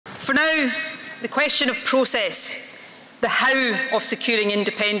For now, the question of process, the how of securing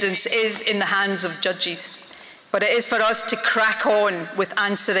independence, is in the hands of judges. But it is for us to crack on with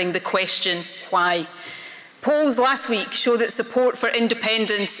answering the question, why? Polls last week show that support for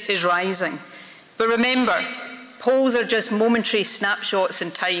independence is rising. But remember, polls are just momentary snapshots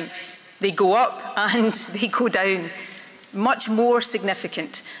in time. They go up and they go down. Much more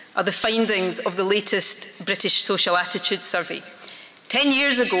significant are the findings of the latest British Social Attitude Survey. 10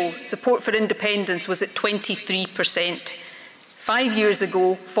 years ago, support for independence was at 23%. 5 years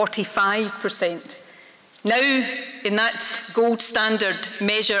ago, 45%. Now, in that gold standard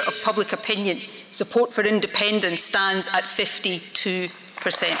measure of public opinion, support for independence stands at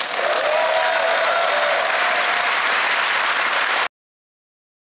 52%.